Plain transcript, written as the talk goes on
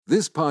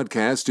This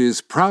podcast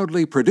is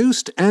proudly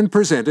produced and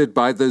presented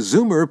by the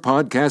Zoomer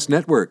Podcast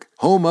Network,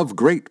 home of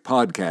great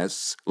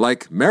podcasts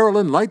like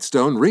Marilyn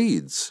Lightstone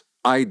Reads,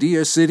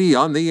 Idea City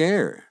on the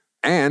Air,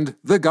 and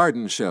The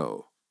Garden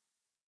Show.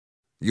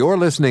 You're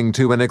listening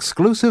to an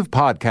exclusive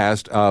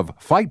podcast of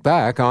Fight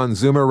Back on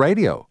Zoomer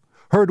Radio,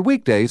 heard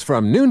weekdays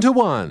from noon to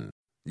 1.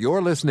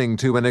 You're listening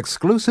to an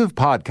exclusive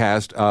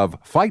podcast of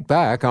Fight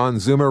Back on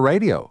Zoomer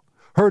Radio,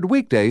 heard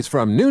weekdays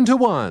from noon to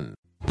 1.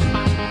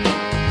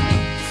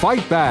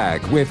 Fight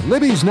Back with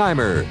Libby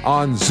Znaimer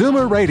on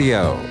Zoomer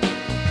Radio.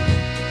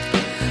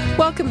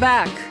 Welcome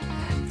back.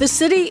 The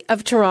City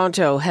of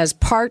Toronto has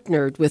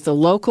partnered with a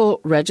local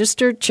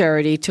registered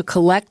charity to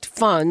collect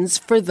funds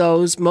for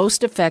those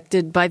most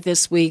affected by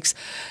this week's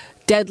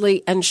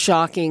deadly and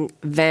shocking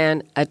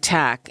van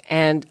attack.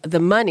 And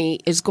the money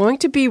is going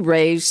to be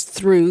raised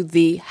through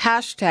the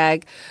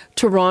hashtag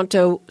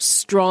Toronto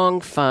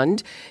Strong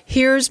Fund.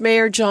 Here's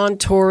Mayor John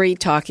Tory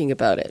talking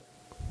about it.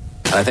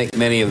 I think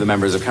many of the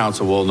members of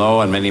council will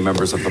know, and many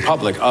members of the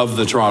public, of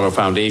the Toronto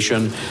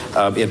Foundation.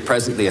 It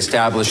presently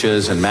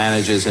establishes and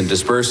manages and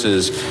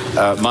disperses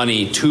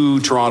money to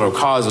Toronto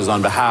causes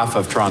on behalf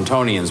of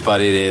Torontonians,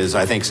 but it is,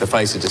 I think,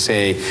 suffice it to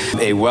say,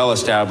 a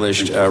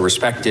well-established,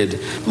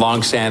 respected,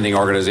 long-standing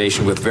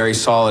organization with very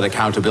solid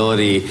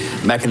accountability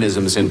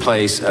mechanisms in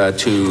place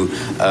to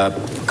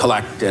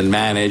collect and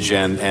manage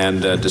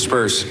and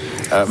disperse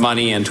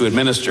money and to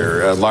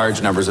administer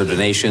large numbers of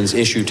donations,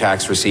 issue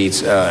tax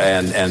receipts,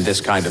 and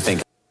this kind of thing.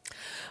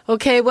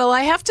 Okay, well,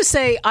 I have to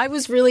say I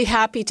was really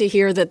happy to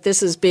hear that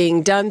this is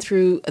being done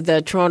through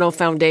the Toronto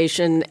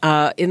Foundation.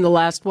 In the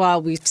last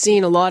while, we've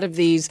seen a lot of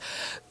these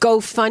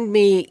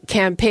GoFundMe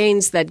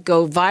campaigns that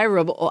go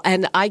viral,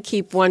 and I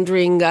keep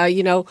wondering,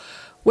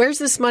 where's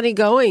this money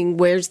going?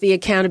 Where's the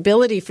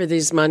accountability for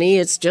this money?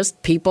 It's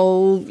just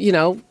people,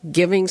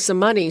 giving some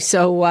money.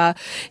 So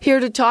here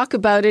to talk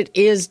about it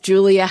is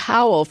Julia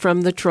Howell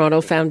from the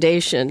Toronto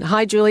Foundation.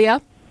 Hi,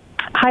 Julia.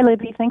 Hi,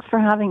 Libby. Thanks for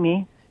having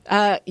me.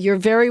 You're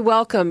very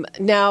welcome.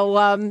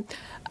 Now, am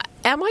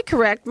I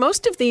correct?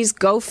 Most of these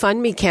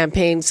GoFundMe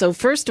campaigns, so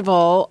first of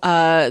all,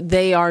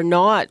 they are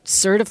not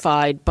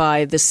certified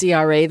by the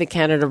CRA, the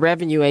Canada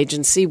Revenue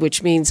Agency,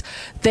 which means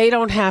they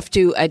don't have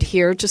to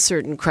adhere to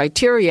certain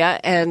criteria.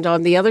 And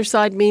on the other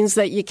side means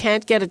that you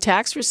can't get a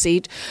tax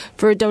receipt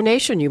for a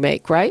donation you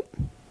make, right?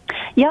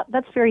 Yeah,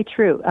 that's very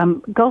true.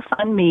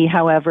 GoFundMe,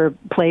 however,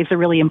 plays a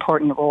really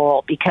important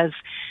role because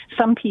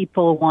some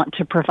people want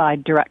to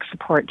provide direct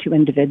support to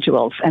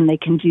individuals, and they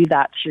can do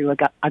that through a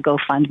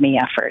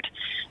GoFundMe effort.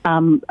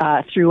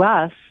 Through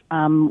us,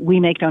 we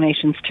make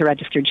donations to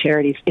registered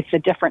charities. It's a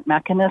different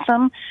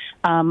mechanism.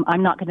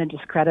 I'm not going to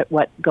discredit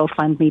what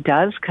GoFundMe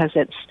does because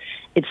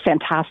it's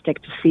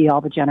fantastic to see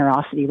all the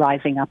generosity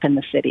rising up in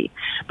the city.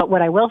 But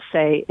what I will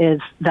say is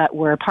that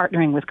we're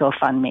partnering with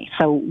GoFundMe.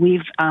 So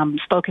we've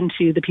spoken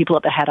to the people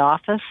at the head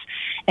office,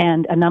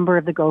 and a number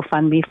of the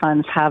GoFundMe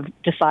funds have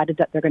decided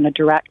that they're going to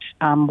direct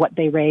what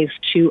they raise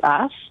to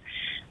us.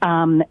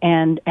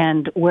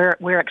 And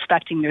we're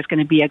expecting there's going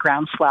to be a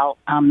groundswell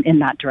in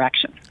that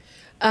direction.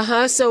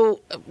 So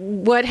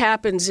what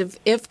happens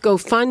if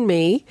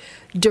GoFundMe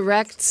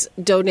directs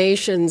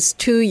donations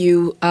to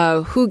you?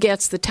 Who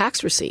gets the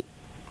tax receipt?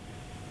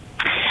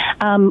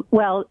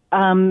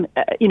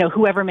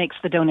 Whoever makes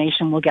the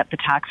donation will get the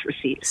tax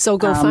receipt. So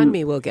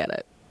GoFundMe will get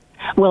it.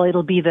 Well,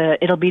 it'll be the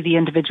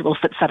individuals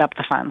that set up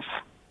the funds.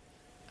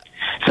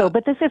 So,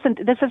 but this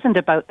isn't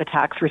about the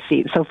tax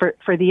receipt. So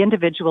for the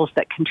individuals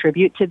that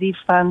contribute to these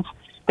funds,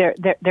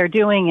 they're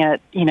doing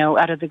it,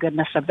 out of the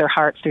goodness of their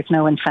hearts. There's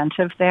no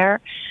incentive there.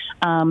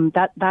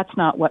 That's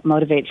not what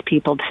motivates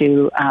people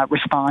to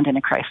respond in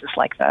a crisis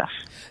like this.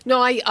 No,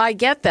 I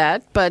get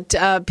that, but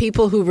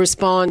people who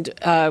respond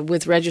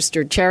with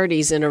registered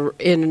charities in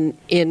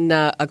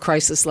a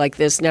crisis like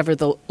this,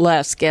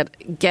 nevertheless,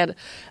 get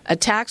a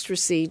tax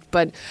receipt.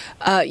 But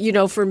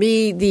for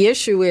me, the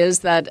issue is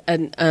that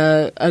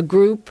a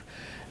group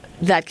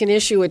that can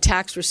issue a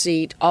tax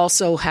receipt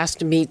also has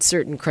to meet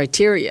certain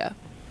criteria.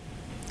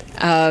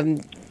 Well,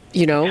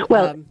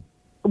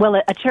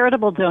 a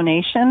charitable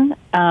donation,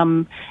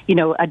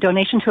 a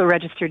donation to a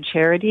registered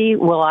charity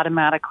will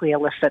automatically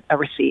elicit a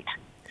receipt.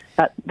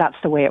 That's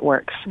the way it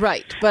works.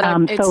 Right.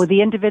 But so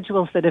the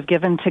individuals that have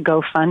given to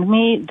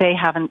GoFundMe, they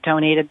haven't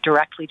donated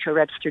directly to a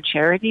registered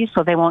charity,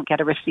 so they won't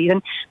get a receipt.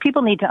 And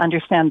people need to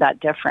understand that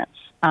difference.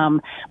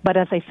 But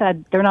as I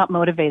said, they're not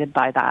motivated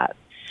by that.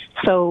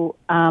 So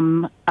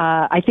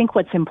I think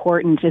what's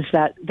important is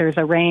that there's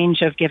a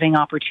range of giving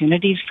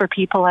opportunities for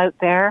people out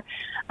there,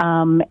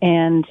 and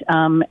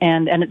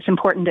it's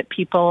important that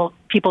people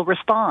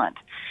respond.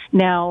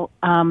 Now,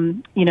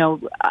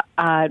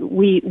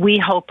 we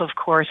hope, of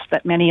course,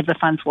 that many of the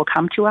funds will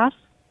come to us,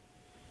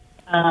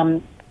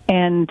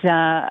 and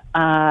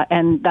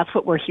that's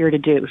what we're here to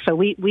do. So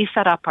we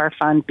set up our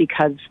fund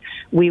because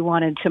we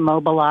wanted to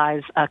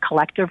mobilize a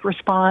collective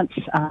response.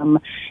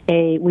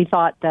 We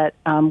thought that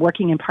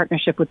working in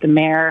partnership with the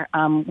mayor,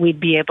 we'd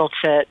be able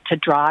to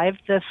drive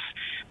this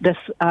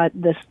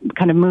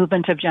kind of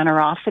movement of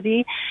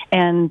generosity,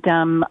 and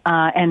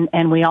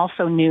we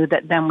also knew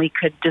that then we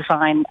could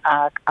design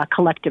a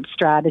collective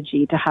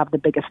strategy to have the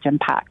biggest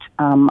impact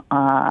in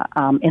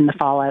the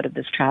fallout of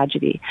this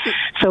tragedy.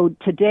 So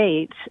to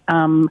date,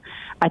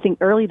 I think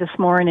early this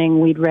morning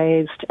we'd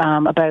raised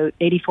about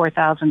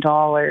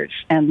 $84,000,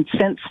 and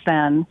since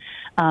then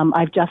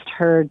I've just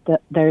heard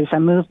that there's a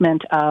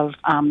movement of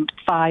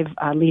 5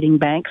 leading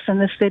banks in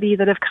the city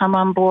that have come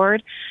on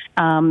board.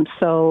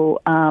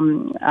 So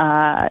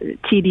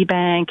TD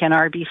Bank and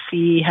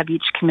RBC have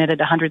each committed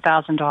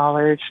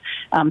 $100,000.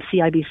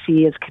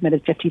 CIBC has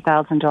committed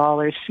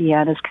 $50,000.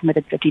 CN has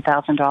committed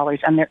 $50,000,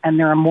 and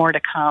there are more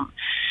to come.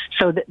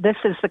 So this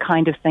is the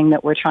kind of thing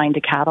that we're trying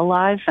to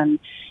catalyze, and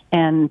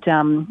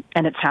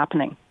it's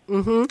happening.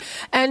 Mm-hmm.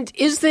 And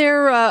is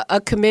there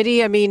a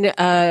committee,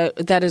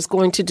 that is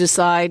going to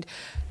decide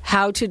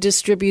how to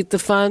distribute the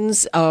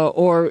funds,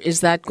 or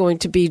is that going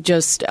to be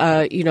just,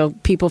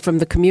 people from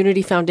the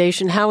community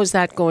foundation? How is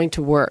that going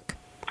to work?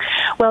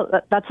 Well,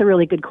 that's a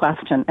really good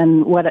question.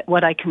 And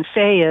what I can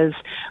say is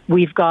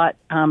we've got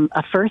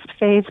a first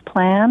phase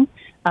plan,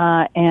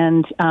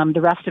 and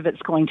the rest of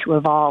it's going to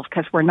evolve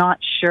because we're not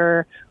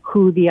sure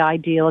who the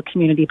ideal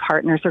community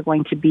partners are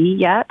going to be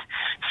yet.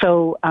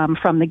 So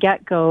from the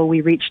get-go,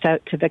 we reached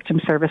out to Victim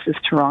Services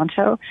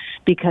Toronto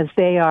because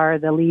they are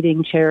the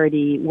leading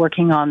charity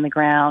working on the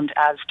ground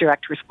as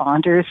direct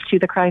responders to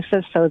the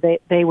crisis. So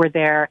they were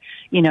there,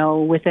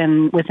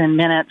 within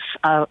minutes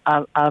of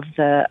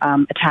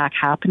the attack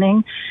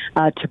happening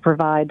to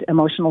provide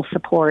emotional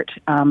support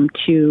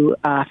to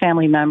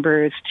family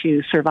members,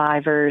 to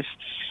survivors,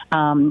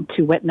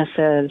 to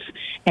witnesses,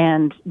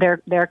 and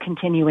they're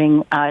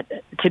continuing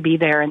to be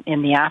there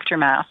in the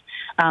aftermath.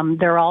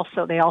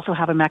 They also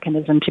have a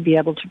mechanism to be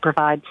able to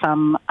provide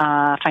some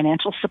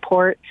financial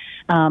support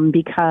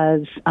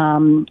because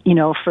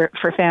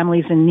for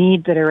families in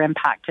need that are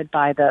impacted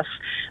by this,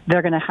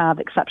 they're going to have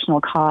exceptional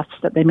costs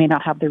that they may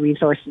not have the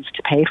resources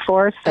to pay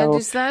for. So and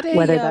is that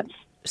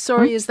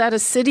is that a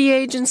city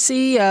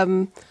agency?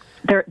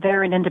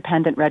 They're an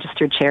independent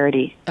registered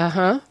charity.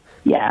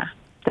 Yeah.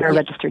 They're a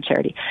registered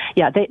charity.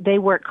 Yeah, they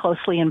work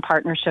closely in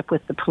partnership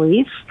with the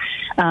police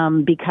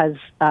because,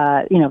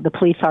 the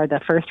police are the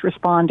first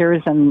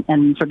responders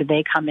and sort of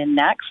they come in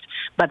next,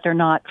 but they're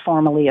not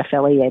formally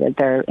affiliated.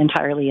 They're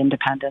entirely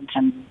independent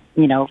and,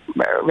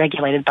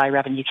 regulated by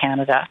Revenue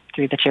Canada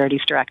through the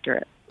Charities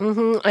Directorate.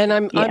 Mm-hmm. And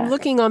I'm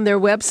looking on their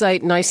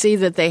website and I see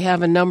that they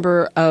have a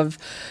number of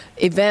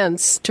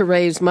events to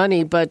raise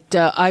money, but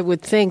I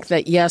would think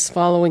that, yes,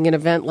 following an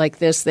event like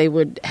this, they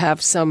would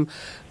have some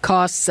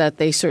costs that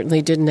they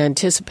certainly didn't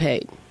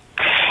anticipate.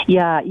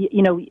 Yeah,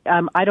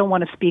 I don't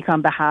want to speak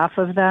on behalf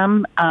of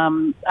them.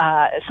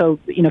 So,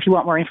 if you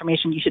want more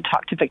information, you should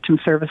talk to Victim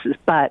Services.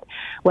 But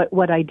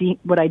what I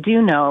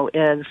do know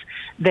is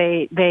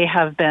they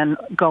have been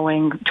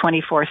going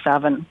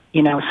 24/7,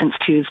 since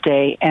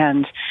Tuesday,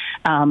 and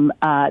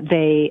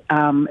they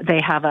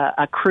have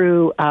a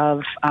crew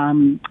of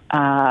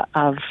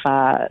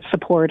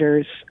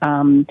supporters,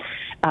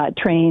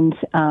 trained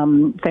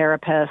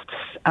therapists,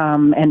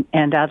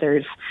 and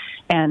others.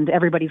 And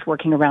everybody's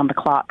working around the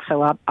clock,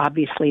 so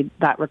obviously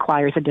that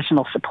requires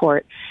additional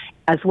support,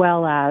 as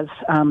well as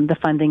the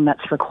funding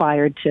that's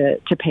required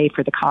to pay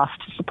for the cost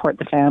to support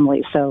the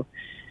family. So,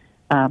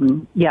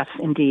 yes,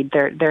 indeed,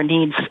 their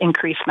needs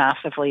increase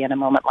massively in a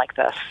moment like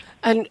this.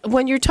 And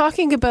when you're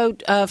talking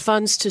about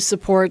funds to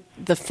support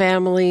the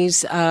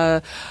families,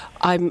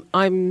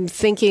 I'm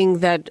thinking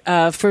that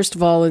first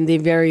of all, in the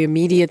very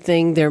immediate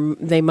thing,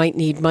 they might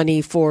need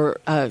money for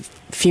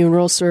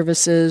funeral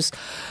services.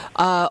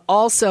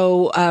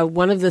 Also,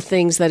 one of the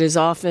things that is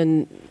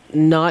often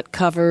not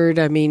covered,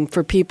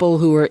 for people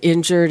who are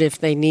injured, if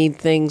they need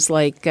things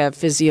like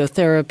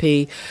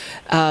physiotherapy,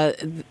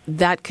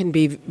 that can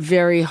be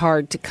very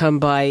hard to come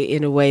by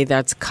in a way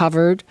that's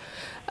covered.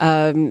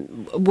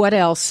 What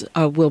else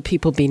will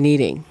people be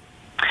needing?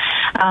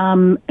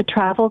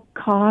 Travel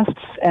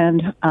costs,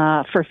 and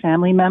for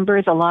family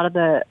members, a lot of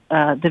the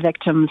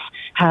victims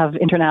have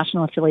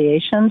international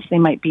affiliations. They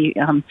might be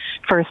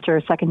first or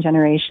second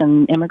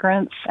generation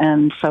immigrants,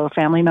 and so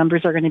family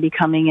members are going to be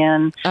coming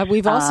in.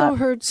 We've also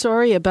heard,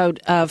 about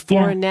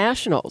foreign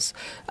nationals.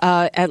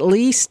 At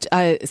least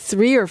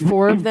 3 or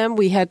 4 of them.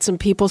 We had some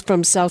people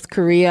from South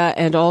Korea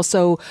and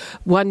also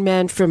one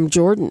man from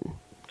Jordan.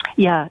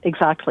 Yeah,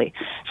 exactly.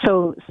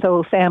 So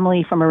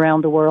family from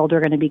around the world are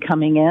going to be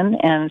coming in,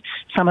 and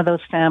some of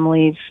those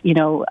families, they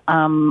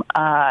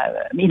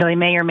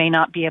may or may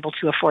not be able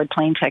to afford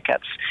plane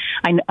tickets.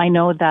 I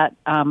know that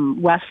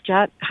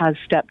WestJet has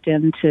stepped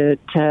in to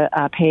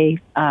pay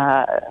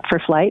for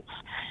flights,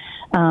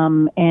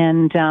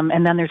 and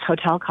then there's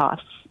hotel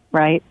costs,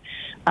 right?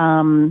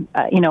 I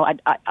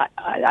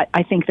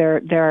think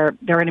there are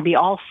going to be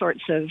all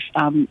sorts of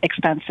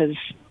expenses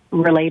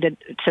related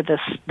to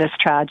this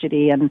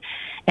tragedy, and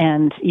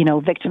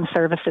Victim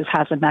Services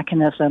has a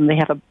mechanism. They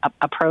have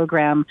a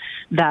program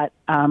that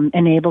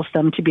enables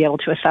them to be able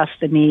to assess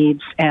the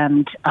needs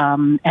and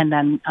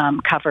then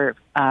cover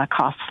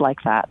costs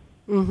like that.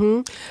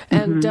 Mm-hmm.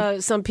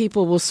 And some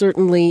people will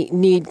certainly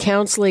need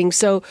counseling.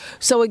 So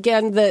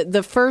again,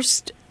 the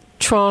first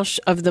tranche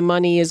of the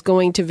money is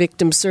going to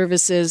Victim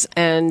Services,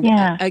 and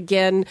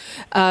again,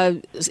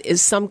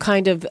 is some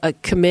kind of a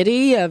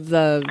committee of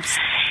the.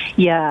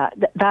 Yeah,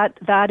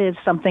 that is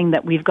something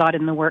that we've got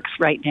in the works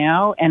right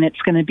now, and it's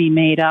going to be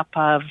made up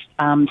of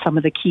some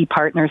of the key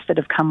partners that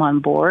have come on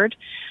board.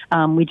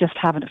 We just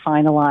haven't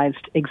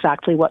finalized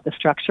exactly what the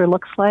structure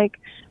looks like,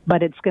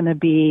 but it's going to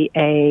be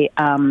a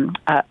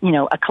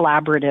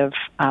collaborative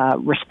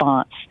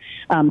response.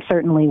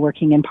 Certainly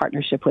working in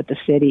partnership with the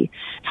city.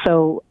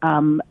 So,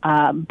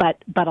 but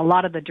a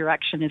lot of the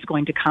direction is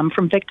going to come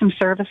from Victim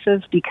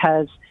Services,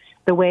 because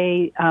the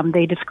way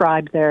they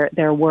describe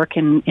their work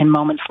in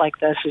moments like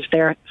this is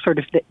they're sort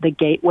of the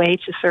gateway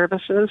to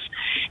services.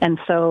 And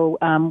so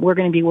we're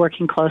going to be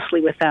working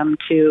closely with them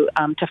to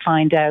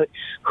find out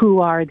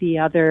who are the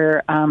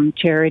other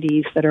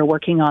charities that are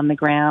working on the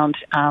ground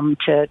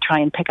to try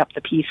and pick up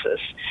the pieces.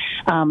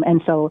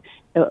 And so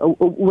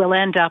we'll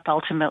end up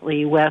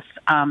ultimately with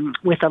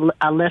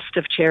a list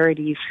of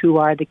charities who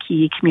are the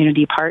key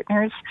community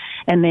partners,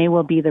 and they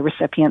will be the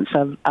recipients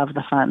of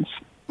the funds.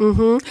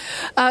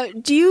 Mm-hmm.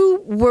 Do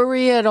you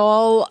worry at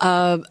all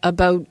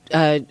about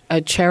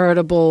a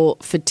charitable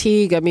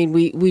fatigue? I mean,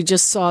 we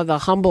just saw the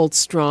Humboldt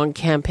Strong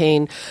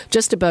campaign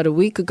just about a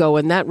week ago,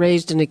 and that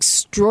raised an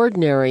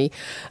extraordinary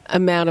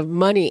amount of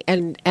money.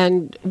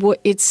 And what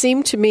it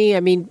seemed to me, I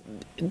mean,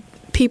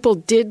 people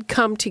did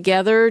come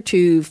together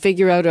to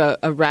figure out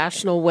a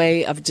rational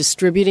way of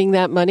distributing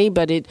that money,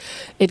 but it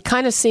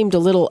kind of seemed a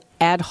little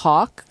ad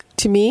hoc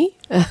to me.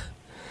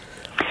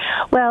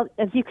 Well,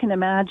 as you can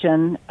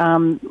imagine,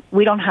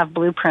 we don't have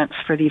blueprints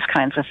for these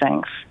kinds of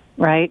things,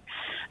 right?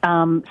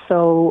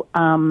 So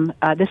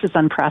this is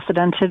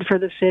unprecedented for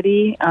the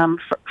city,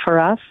 for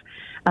us.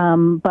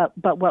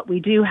 But what we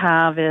do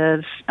have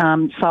is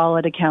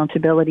solid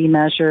accountability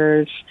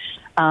measures.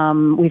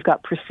 We've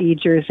got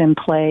procedures in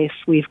place.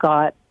 We've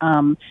got,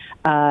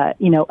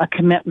 a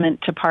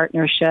commitment to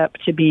partnership,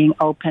 to being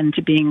open,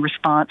 to being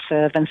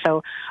responsive. And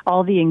so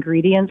all the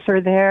ingredients are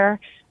there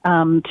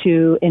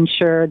to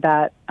ensure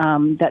that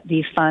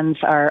these funds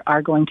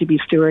are going to be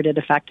stewarded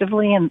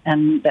effectively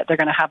and that they're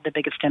going to have the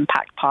biggest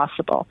impact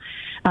possible.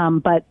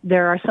 But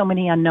there are so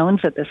many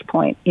unknowns at this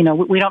point.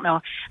 We don't know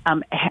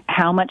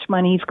how much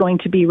money is going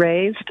to be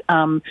raised.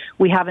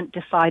 We haven't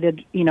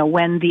decided,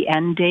 when the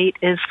end date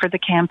is for the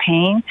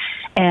campaign,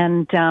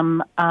 and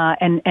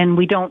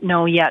we don't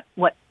know yet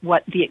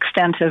what the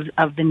extent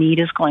of the need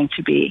is going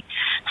to be.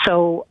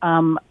 So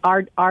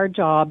our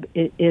job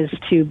is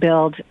to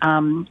build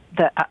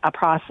a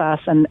process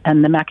and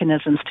the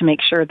mechanisms to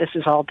make sure this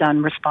is all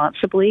done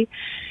responsibly,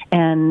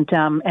 and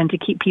to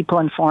keep people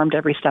informed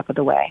every step of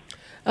the way.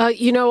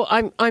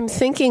 I'm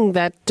thinking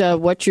that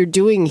what you're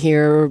doing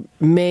here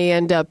may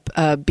end up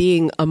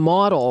being a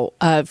model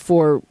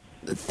for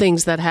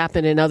things that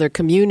happen in other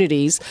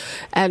communities.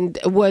 And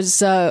was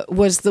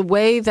the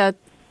way that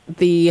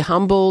the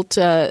Humboldt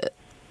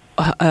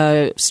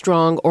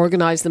Strong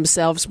organized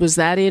themselves, was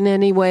that in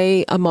any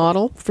way a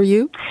model for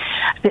you?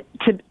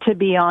 To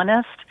be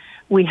honest,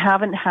 we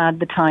haven't had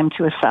the time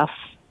to assess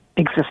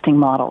existing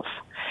models.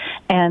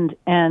 And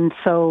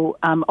so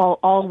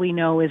all we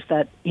know is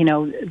that,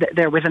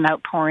 there was an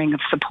outpouring of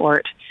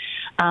support.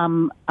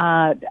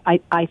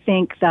 I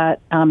think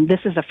that this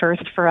is a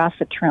first for us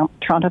at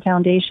Toronto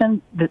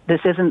Foundation.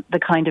 This isn't the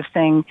kind of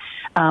thing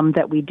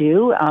that we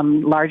do,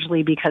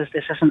 largely because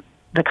this isn't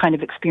the kind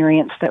of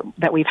experience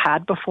that we've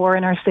had before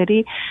in our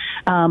city.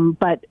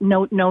 But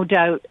no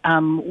doubt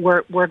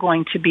we're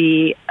going to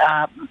be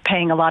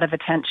paying a lot of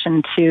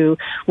attention to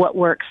what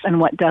works and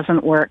what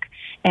doesn't work,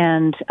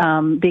 and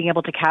being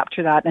able to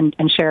capture that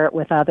and share it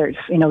with others.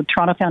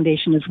 Toronto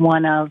Foundation is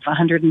one of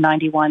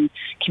 191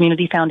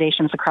 community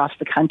foundations across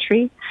the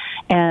country,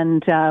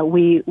 and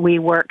we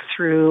work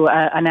through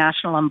a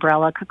national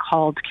umbrella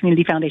called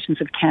Community Foundations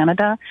of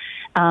Canada,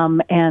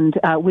 and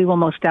we will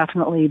most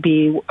definitely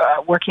be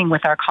working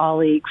with our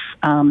colleagues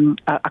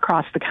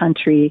across the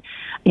country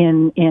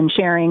in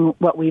sharing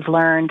what we've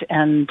learned,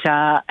 and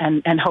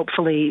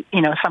hopefully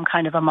some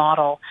kind of a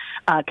model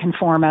can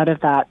form out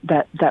of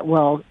that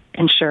will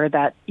ensure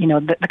that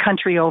the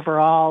country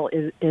overall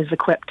is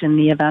equipped in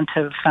the event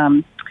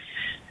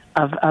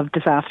of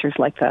disasters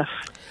like this.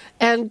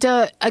 And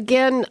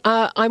again,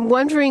 I'm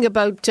wondering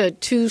about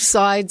two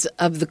sides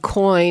of the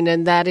coin,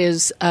 and that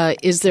is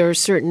there a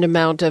certain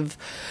amount of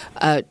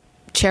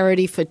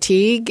charity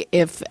fatigue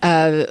if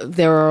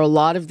there are a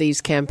lot of these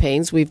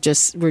campaigns? We're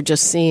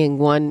just seeing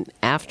one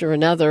after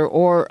another.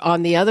 Or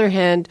on the other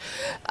hand,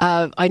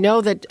 I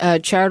know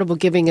that charitable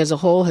giving as a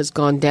whole has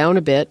gone down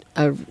a bit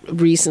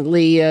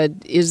recently.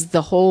 Is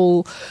the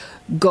whole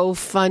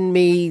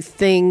GoFundMe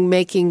thing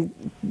making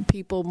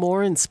people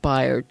more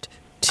inspired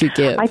to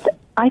give?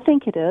 I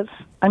think it is.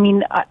 I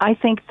mean, I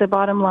think the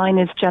bottom line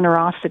is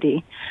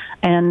generosity,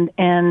 and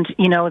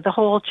you know, the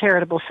whole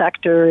charitable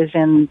sector is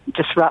in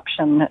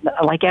disruption,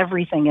 like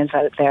everything is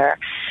out there.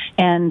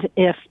 And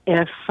if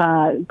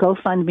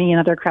GoFundMe and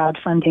other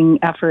crowdfunding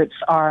efforts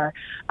are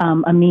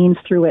a means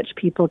through which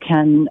people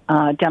can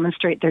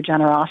demonstrate their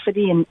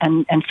generosity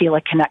and feel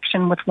a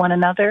connection with one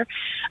another,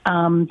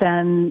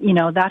 then you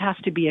know that has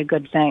to be a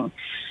good thing.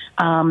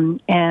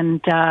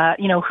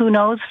 You know, who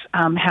knows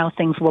how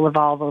things will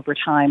evolve over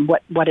time,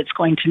 what it's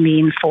going to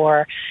mean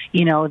for,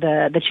 you know,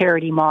 the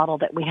charity model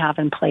that we have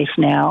in place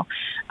now.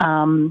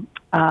 You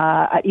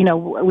know,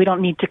 we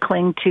don't need to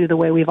cling to the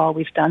way we've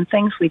always done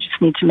things. We just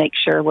need to make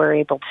sure we're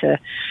able to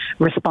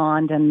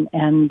respond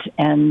and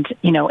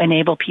you know,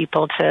 enable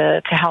people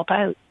to help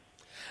out.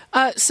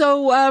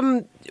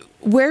 So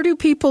where do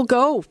people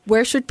go?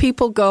 Where should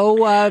people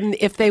go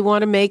if they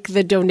want to make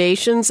the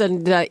donations?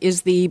 And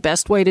is the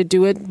best way to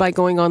do it by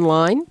going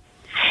online?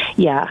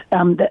 Yeah.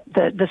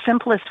 The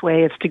simplest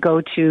way is to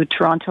go to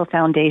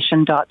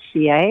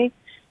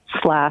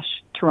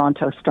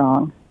torontofoundation.ca/Toronto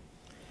Strong.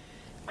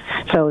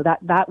 So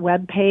that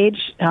web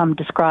page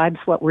describes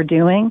what we're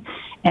doing,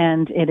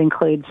 and it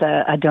includes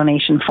a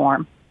donation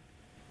form.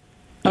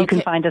 You can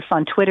find us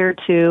on Twitter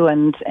too,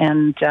 and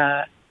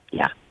yeah.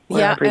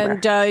 Yeah,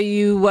 and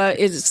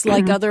it's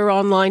like other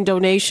online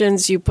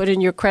donations. You put in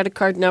your credit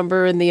card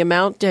number and the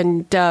amount,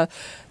 and that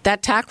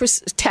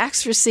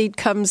tax receipt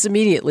comes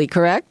immediately,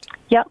 correct?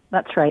 Yep,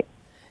 that's right.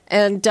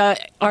 And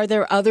are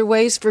there other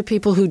ways for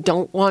people who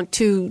don't want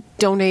to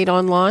donate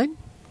online?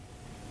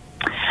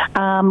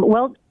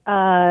 You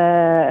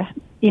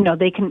know,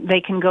 they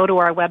can go to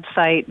our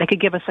website. They could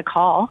give us a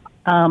call.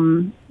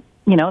 You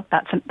know,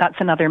 that's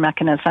another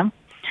mechanism.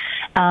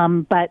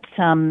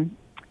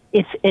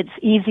 It's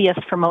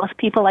easiest for most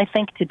people, I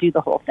think, to do the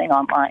whole thing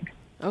online.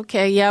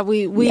 Okay, yeah,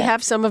 we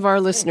have some of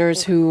our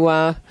listeners who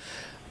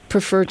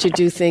prefer to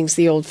do things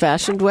the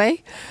old-fashioned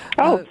way.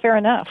 Oh, fair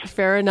enough.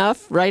 Fair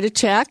enough. Write a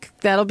check.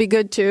 That'll be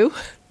good, too.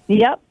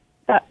 Yep,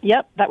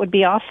 that would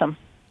be awesome.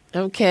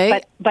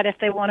 Okay. But if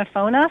they want to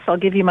phone us, I'll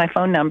give you my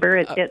phone number.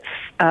 It's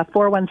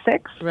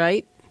 416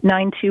 right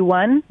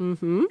 921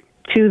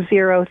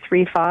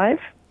 2035,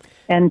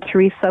 and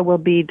Teresa will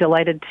be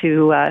delighted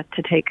to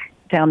take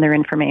down their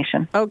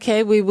information.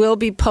 Okay, we will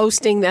be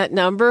posting that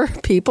number,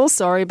 people.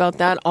 Sorry about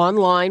that.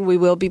 Online, we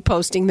will be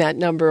posting that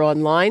number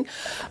online.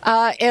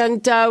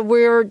 And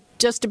we're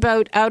just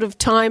about out of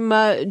time.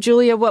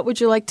 Julia, what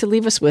would you like to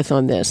leave us with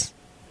on this?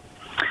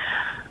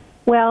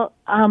 Well,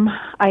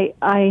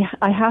 I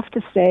have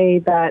to say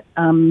that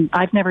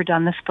I've never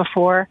done this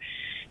before.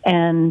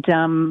 And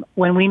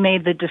when we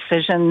made the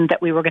decision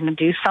that we were going to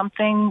do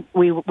something,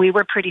 we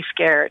were pretty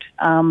scared.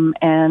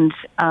 And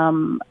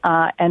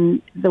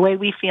the way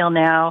we feel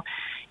now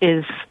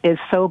is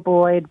so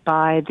buoyed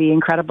by the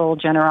incredible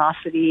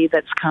generosity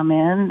that's come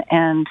in.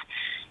 And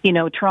you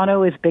know,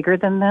 Toronto is bigger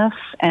than this,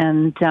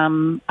 and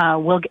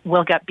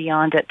we'll get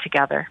beyond it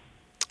together.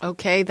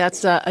 Okay,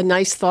 that's a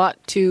nice thought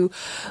to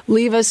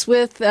leave us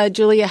with.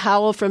 Julia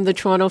Howell from the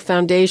Toronto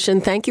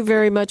Foundation, thank you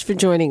very much for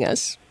joining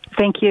us.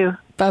 Thank you.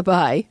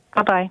 Bye-bye.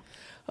 Bye-bye.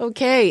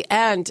 Okay,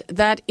 and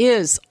that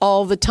is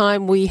all the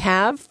time we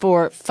have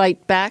for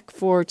Fight Back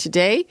for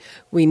today.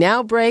 We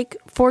now break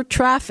for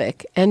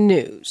traffic and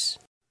news.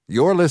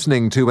 You're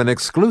listening to an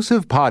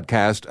exclusive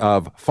podcast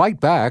of Fight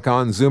Back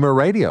on Zoomer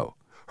Radio.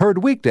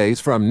 Heard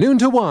weekdays from noon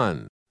to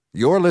 1.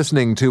 You're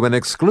listening to an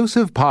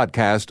exclusive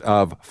podcast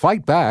of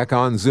Fight Back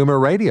on Zoomer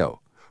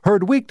Radio.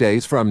 Heard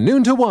weekdays from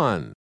noon to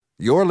 1.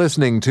 You're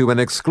listening to an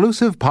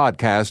exclusive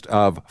podcast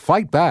of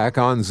Fight Back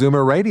on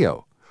Zoomer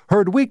Radio.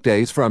 Heard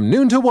weekdays from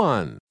noon to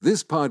 1.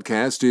 This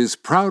podcast is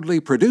proudly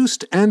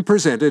produced and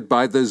presented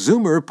by the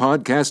Zoomer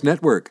Podcast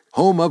Network,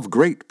 home of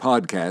great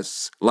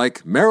podcasts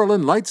like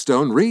Marilyn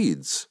Lightstone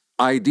Reads,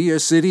 Idea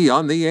City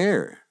on the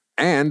Air,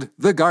 and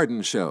The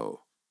Garden Show.